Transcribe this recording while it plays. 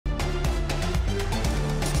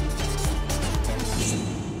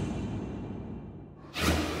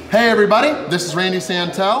Hey everybody, this is Randy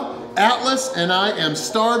Santel. Atlas and I am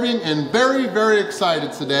starving and very, very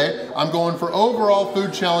excited today. I'm going for overall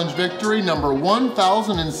food challenge victory number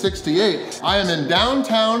 1068. I am in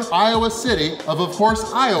downtown Iowa City of course,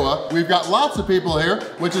 Iowa. We've got lots of people here,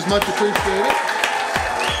 which is much appreciated.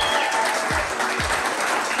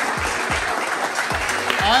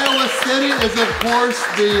 Iowa City is, of course,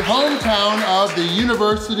 the hometown of the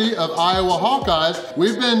University of Iowa Hawkeyes.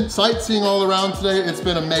 We've been sightseeing all around today. It's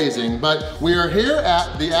been amazing, but we are here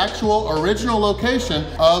at the actual original location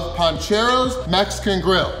of Pancheros Mexican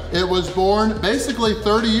Grill. It was born basically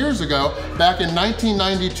 30 years ago, back in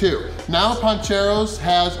 1992. Now Pancheros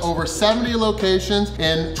has over 70 locations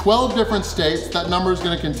in 12 different states. That number is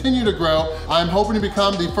going to continue to grow. I'm hoping to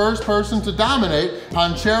become the first person to dominate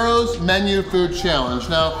Pancheros Menu Food Challenge.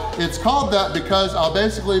 Now, it's called that because I'll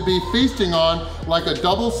basically be feasting on like a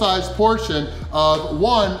double-sized portion of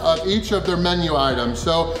one of each of their menu items.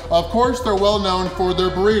 So, of course, they're well known for their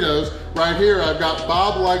burritos. Right here, I've got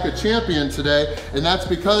Bob Like a Champion today, and that's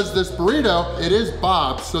because this burrito, it is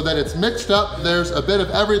Bob's, so that it's mixed up. There's a bit of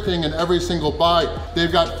everything in every single bite.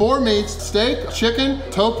 They've got 4 meats, steak, chicken,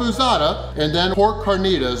 Tofusada, and then pork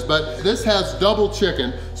carnitas, but this has double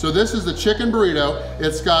chicken. So this is the chicken burrito.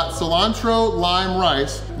 It's got cilantro, lime,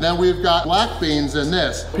 rice. Then we've got black beans in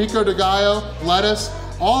this, pico de gallo, lettuce.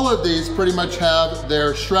 All of these pretty much have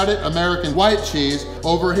their shredded American white cheese.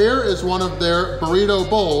 Over here is one of their burrito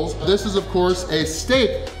bowls. This is, of course, a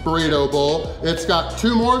steak burrito bowl. It's got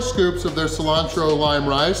 2 more scoops of their cilantro lime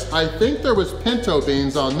rice. I think there was pinto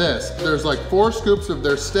beans on this. There's like 4 scoops of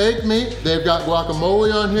their steak meat. They've got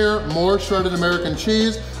guacamole on here, more shredded American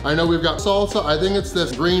cheese. I know we've got salsa. I think it's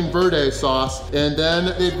this green verde sauce. And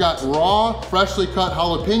then they've got raw, freshly cut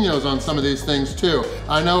jalapenos on some of these things too.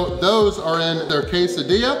 I know those are in their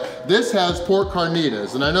quesadilla. This has pork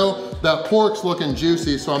carnitas, and I know that pork's looking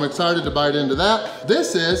juicy, so I'm excited to bite into that.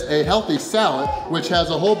 This is a healthy salad, which has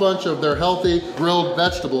a whole bunch of their healthy grilled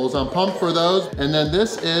vegetables. I'm pumped for those. And then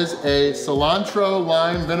this is a cilantro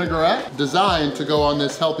lime vinaigrette designed to go on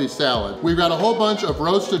this healthy salad. We've got a whole bunch of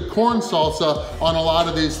roasted corn salsa on a lot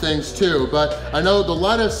of these things too, but I know the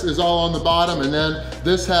lettuce is all on the bottom, and then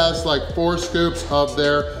this has like 4 scoops of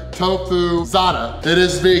their Tofusada. It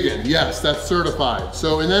is vegan, yes, that's certified.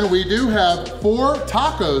 So, and then we do have 4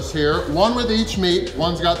 tacos here, 1 with each meat.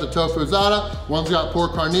 One's got the Tofusada, one's got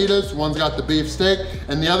pork carnitas, one's got the beef steak,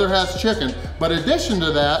 and the other has chicken. But in addition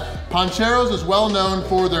to that, Pancheros is well known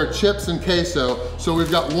for their chips and queso. So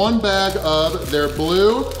we've got 1 bag of their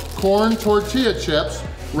blue corn tortilla chips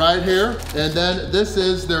right here, and then this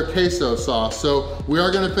is their queso sauce. So we are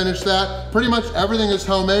gonna finish that. Pretty much everything is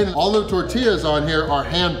homemade, and all the tortillas on here are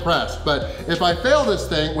hand pressed. But if I fail this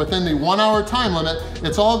thing within the 1-hour time limit,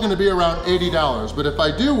 it's all gonna be around $80. But if I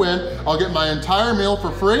do win, I'll get my entire meal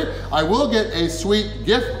for free. I will get a sweet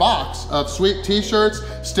gift box of sweet t-shirts,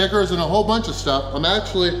 stickers, and a whole bunch of stuff. I'm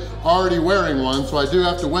actually already wearing one, so I do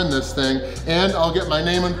have to win this thing. And I'll get my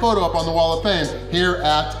name and photo up on the Wall of Fame here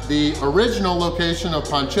at the original location of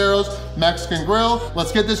Pancheros Mexican Grill.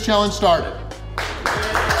 Let's get this challenge started.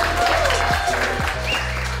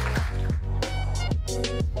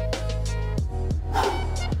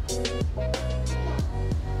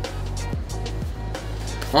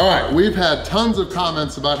 All right, we've had tons of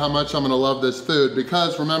comments about how much I'm gonna love this food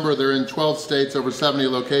because remember, they're in 12 states, over 70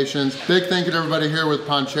 locations. Big thank you to everybody here with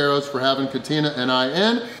Pancheros for having Katina and I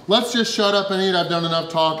in. Let's just shut up and eat. I've done enough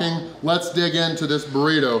talking. Let's dig into this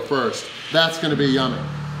burrito first. That's gonna be yummy.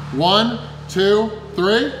 1, 2,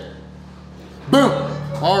 3. Boom!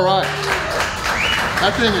 All right.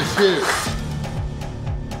 That thing is huge.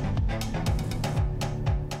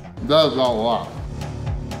 That is a lot.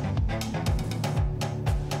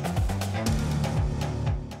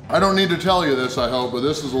 I don't need to tell you this, I hope, but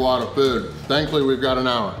this is a lot of food. Thankfully, we've got an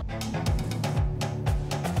hour.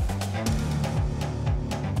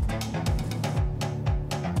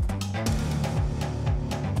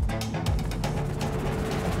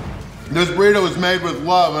 This burrito is made with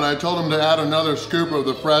love, and I told him to add another scoop of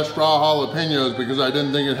the fresh raw jalapenos because I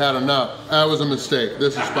didn't think it had enough. That was a mistake.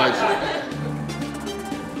 This is spicy.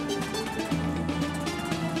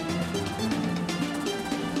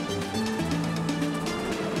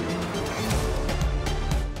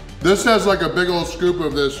 This has like a big old scoop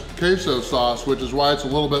of this queso sauce, which is why it's a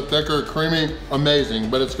little bit thicker, creamy,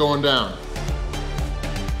 amazing, but it's going down.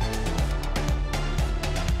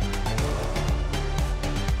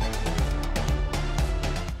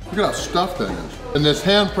 Look at how stuffed that is. And this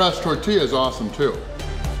hand-pressed tortilla is awesome too.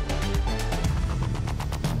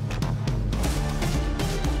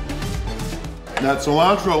 That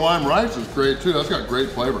cilantro lime rice is great too. That's got great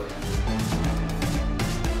flavor.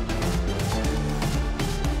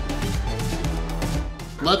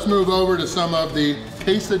 Let's move over to some of the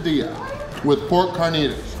quesadilla with pork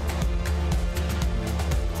carnitas.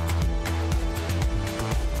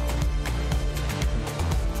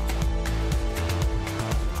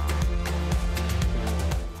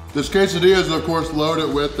 This quesadilla is of course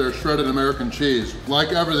loaded with their shredded American cheese. Like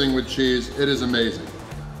everything with cheese, it is amazing.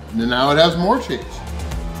 And now it has more cheese.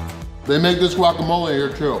 They make this guacamole here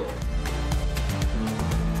too.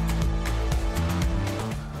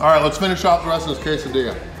 All right, let's finish off the rest of this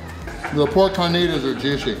quesadilla. The pork carnitas are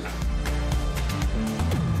juicy.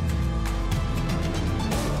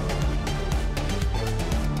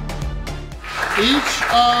 Each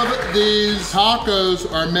of these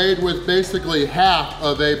tacos are made with basically half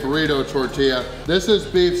of a burrito tortilla. This is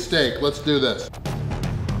beef steak. Let's do this.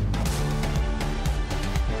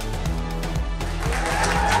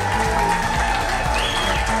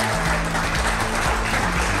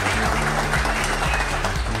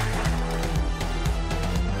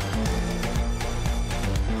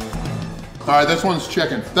 All right, this one's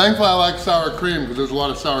chicken. Thankfully, I like sour cream because there's a lot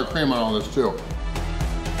of sour cream on all this too.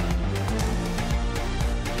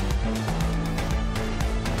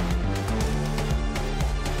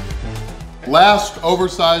 Last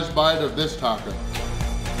oversized bite of this taco.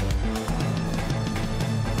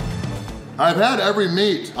 I've had every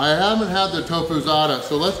meat. I haven't had the Tofusada,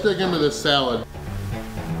 so let's dig into this salad.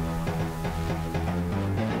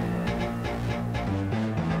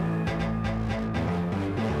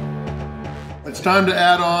 It's time to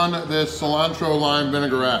add on this cilantro lime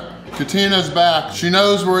vinaigrette. Katina's back. She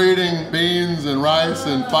knows we're eating beans and rice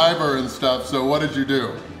and fiber and stuff, so what did you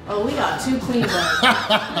do? Oh, we got 2 queen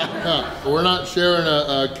beds. We're not sharing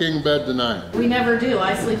a king bed tonight. We never do.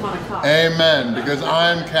 I sleep on a cot. Amen, because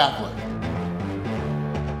I'm Catholic.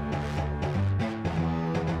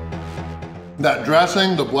 That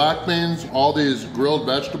dressing, the black beans, all these grilled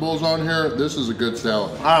vegetables on here, this is a good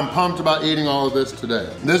salad. I'm pumped about eating all of this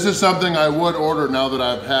today. This is something I would order now that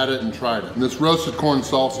I've had it and tried it. This roasted corn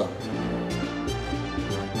salsa.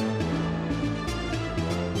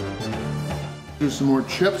 Do some more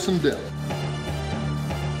chips and dip.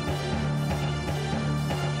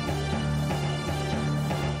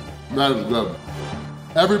 That is good.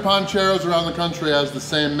 Every Pancheros around the country has the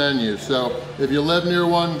same menu, so if you live near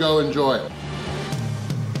one, go enjoy it.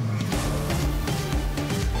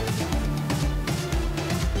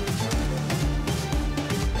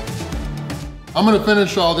 I'm gonna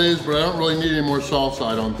finish all these, but I don't really need any more salsa,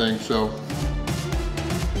 I don't think, so.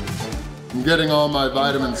 I'm getting all my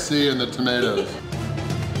vitamin C in the tomatoes.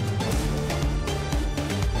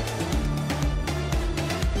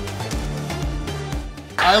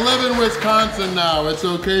 I live in Wisconsin now. It's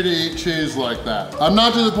okay to eat cheese like that. I'm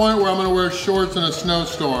not to the point where I'm gonna wear shorts in a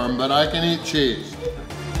snowstorm, but I can eat cheese.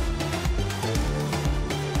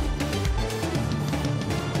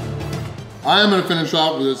 I am gonna finish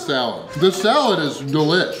off with this salad. This salad is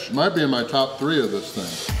delish. Might be in my top 3 of this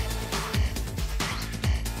thing.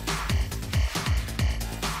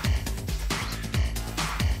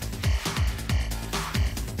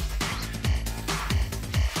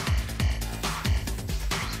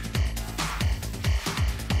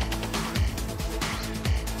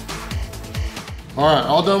 All right,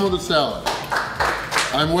 all done with the salad.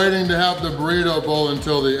 I'm waiting to have the burrito bowl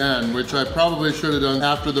until the end, which I probably should have done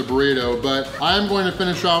after the burrito, but I'm going to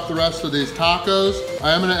finish off the rest of these tacos.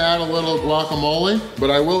 I am gonna add a little guacamole,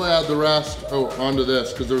 but I will add the rest onto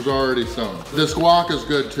this because there's already some. This guac is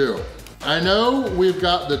good too. I know we've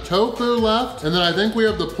got the tofu left, and then I think we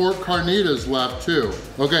have the pork carnitas left too.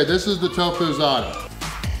 Okay, this is the Tofusada.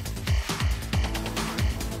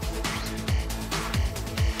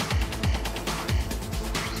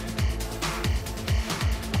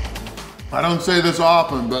 I don't say this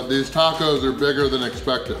often, but these tacos are bigger than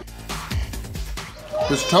expected.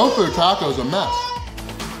 This tofu taco is a mess.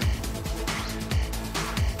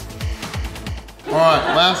 All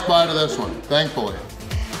right, last bite of this one, thankfully.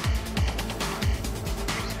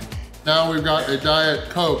 Now we've got a Diet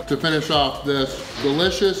Coke to finish off this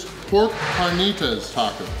delicious pork carnitas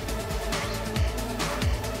taco.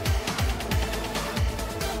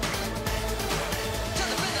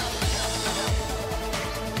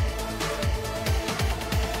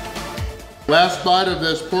 Last bite of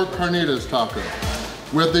this pork carnitas taco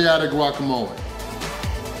with the added guacamole.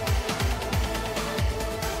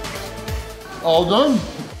 All done.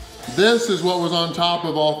 This is what was on top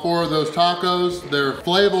of all 4 of those tacos. Their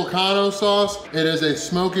Flavolcano sauce. It is a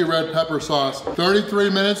smoky red pepper sauce. 33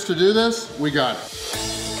 minutes to do this, we got it.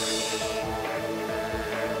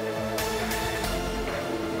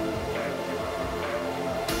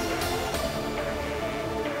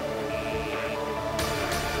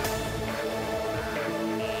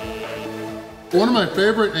 One of my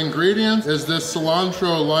favorite ingredients is this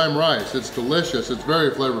cilantro lime rice. It's delicious, it's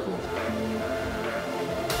very flavorful.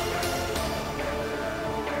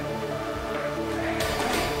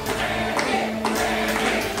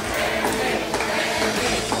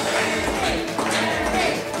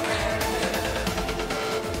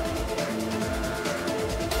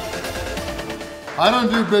 I don't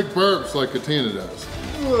do big burps like Katina does.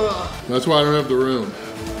 That's why I don't have the room.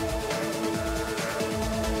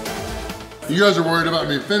 You guys are worried about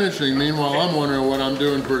me finishing, meanwhile I'm wondering what I'm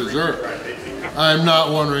doing for dessert. I'm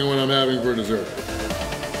not wondering what I'm having for dessert.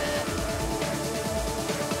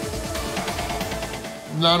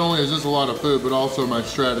 Not only is this a lot of food, but also my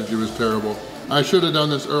strategy was terrible. I should have done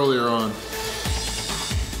this earlier on.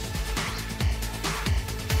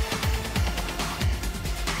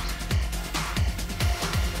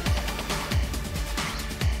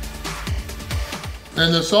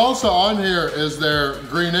 And the salsa on here is their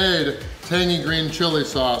Grenade tangy green chili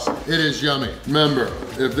sauce. It is yummy. Remember,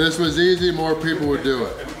 if this was easy, more people would do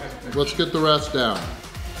it. Let's get the rest down.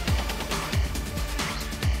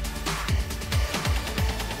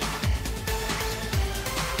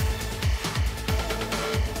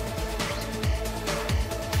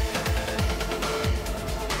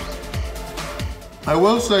 I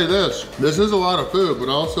will say this is a lot of food, but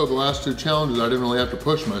also the last two challenges I didn't really have to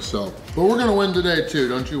push myself. But we're gonna win today too,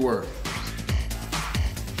 don't you worry.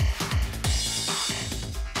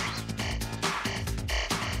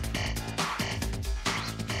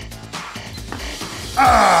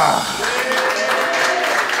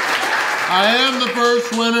 I am the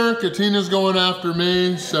first winner. Katina's going after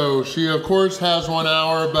me, so she of course has 1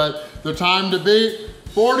 hour, but the time to beat,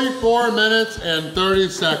 44 minutes and 30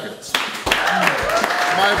 seconds.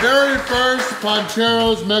 My very first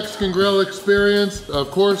Pancheros Mexican Grill experience.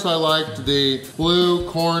 Of course I liked the blue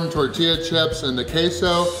corn tortilla chips and the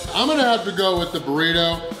queso. I'm gonna have to go with the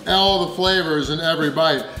burrito, all the flavors in every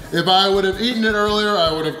bite. If I would have eaten it earlier,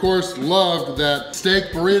 I would of course loved that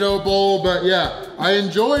steak burrito bowl, but yeah, I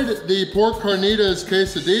enjoyed the pork carnitas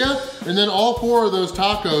quesadilla, and then all 4 of those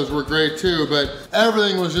tacos were great too, but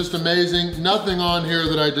everything was just amazing. Nothing on here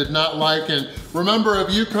that I did not like, and remember,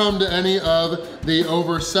 if you come to any of the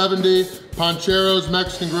over 70 Pancheros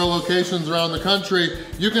Mexican Grill locations around the country,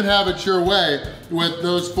 you can have it your way with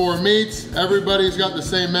those 4 meats. Everybody's got the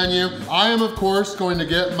same menu. I am, of course, going to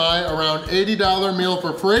get my around $80 meal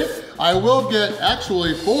for free. I will get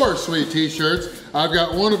actually 4 sweet t-shirts. I've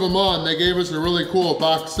got one of them on. They gave us a really cool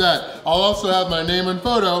box set. I'll also have my name and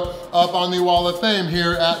photo up on the wall of fame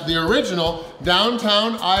here at the original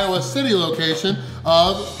downtown Iowa City location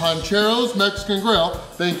of Pancheros Mexican Grill.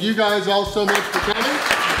 Thank you guys all so much for coming.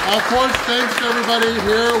 Of course, thanks to everybody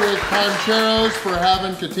here with Pancheros for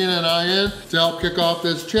having Katina and I in to help kick off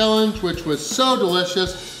this challenge, which was so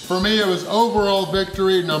delicious. For me, it was overall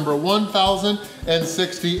victory number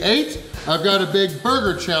 1,068. I've got a big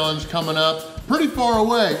burger challenge coming up pretty far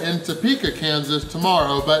away in Topeka, Kansas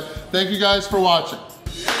tomorrow, but thank you guys for watching.